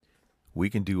We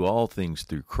can do all things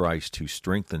through Christ who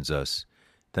strengthens us,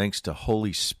 thanks to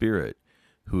Holy Spirit,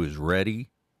 who is ready,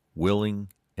 willing,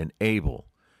 and able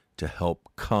to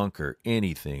help conquer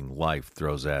anything life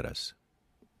throws at us.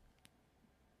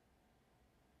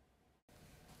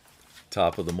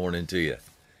 Top of the morning to you.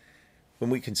 When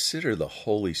we consider the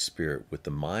Holy Spirit with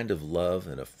the mind of love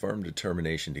and a firm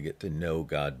determination to get to know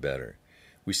God better,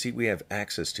 we see we have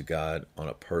access to God on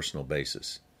a personal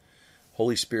basis.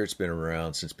 Holy Spirit's been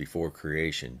around since before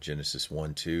creation, Genesis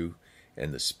 1:2,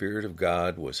 and the Spirit of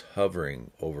God was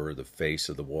hovering over the face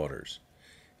of the waters.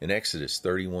 In Exodus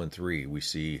 31:3, we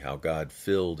see how God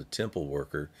filled a temple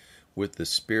worker with the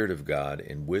Spirit of God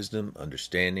in wisdom,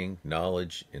 understanding,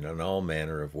 knowledge, and in all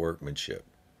manner of workmanship.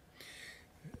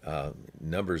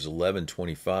 Numbers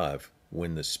 11:25,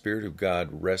 when the Spirit of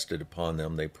God rested upon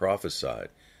them, they prophesied,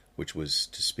 which was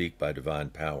to speak by divine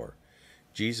power.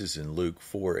 Jesus in Luke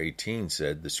 4:18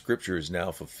 said, "The Scripture is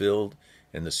now fulfilled,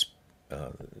 and this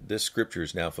Scripture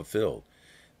is now fulfilled.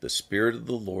 The Spirit of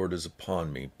the Lord is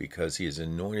upon me, because He has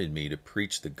anointed me to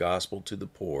preach the gospel to the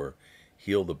poor,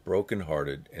 heal the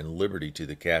brokenhearted, and liberty to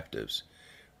the captives,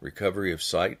 recovery of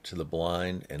sight to the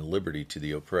blind, and liberty to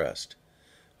the oppressed."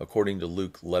 According to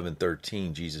Luke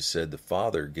 11:13, Jesus said, "The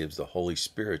Father gives the Holy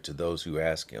Spirit to those who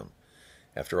ask Him."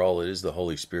 After all, it is the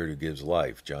Holy Spirit who gives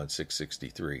life, John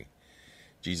 6:63.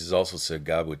 Jesus also said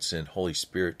God would send Holy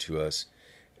Spirit to us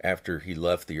after He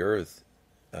left the earth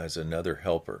as another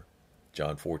helper,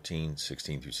 John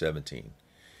 14:16-17.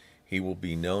 He will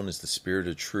be known as the Spirit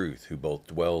of truth, who both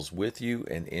dwells with you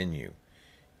and in you.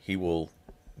 He will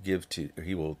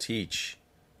teach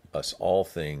us all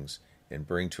things and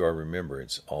bring to our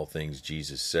remembrance all things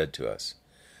Jesus said to us.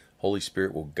 Holy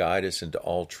Spirit will guide us into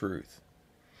all truth.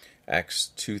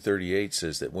 Acts 2:38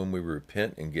 says that when we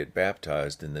repent and get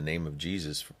baptized in the name of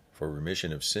Jesus for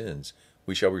remission of sins,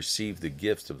 we shall receive the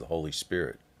gift of the Holy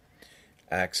Spirit.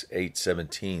 Acts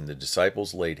 8:17, the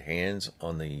disciples laid hands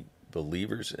on the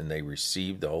believers and they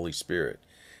received the Holy Spirit.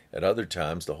 At other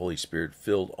times, the Holy Spirit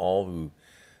filled all who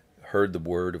heard the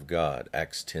word of God.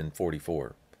 Acts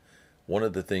 10:44. One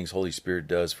of the things Holy Spirit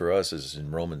does for us is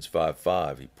in Romans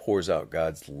 5:5. He pours out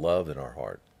God's love in our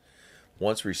heart.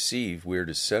 Once received, we are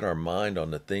to set our mind on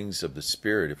the things of the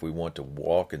Spirit if we want to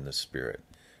walk in the Spirit.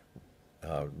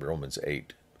 Romans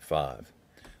 8:5.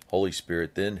 Holy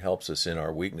Spirit then helps us in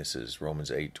our weaknesses.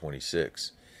 Romans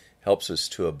 8:26. Helps us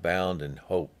to abound in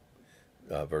hope.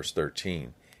 Verse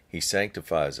 13. He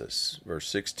sanctifies us. Verse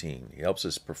 16. He helps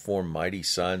us perform mighty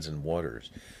signs and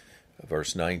wonders.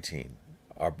 Verse 19.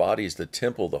 Our body is the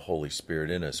temple of the Holy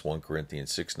Spirit in us. 1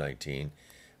 Corinthians 6:19.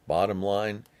 Bottom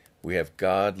line, we have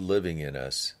God living in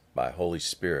us by Holy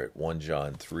Spirit, 1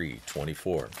 John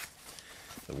 3:24.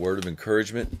 The word of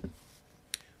encouragement.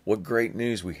 What great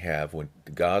news we have when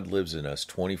God lives in us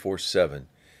 24/7,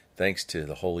 thanks to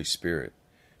the Holy Spirit.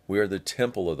 We are the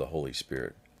temple of the Holy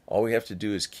Spirit. All we have to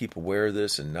do is keep aware of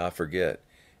this and not forget,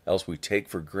 else we take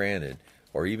for granted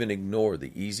or even ignore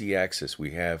the easy access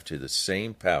we have to the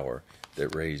same power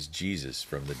that raised Jesus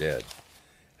from the dead.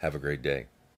 Have a great day.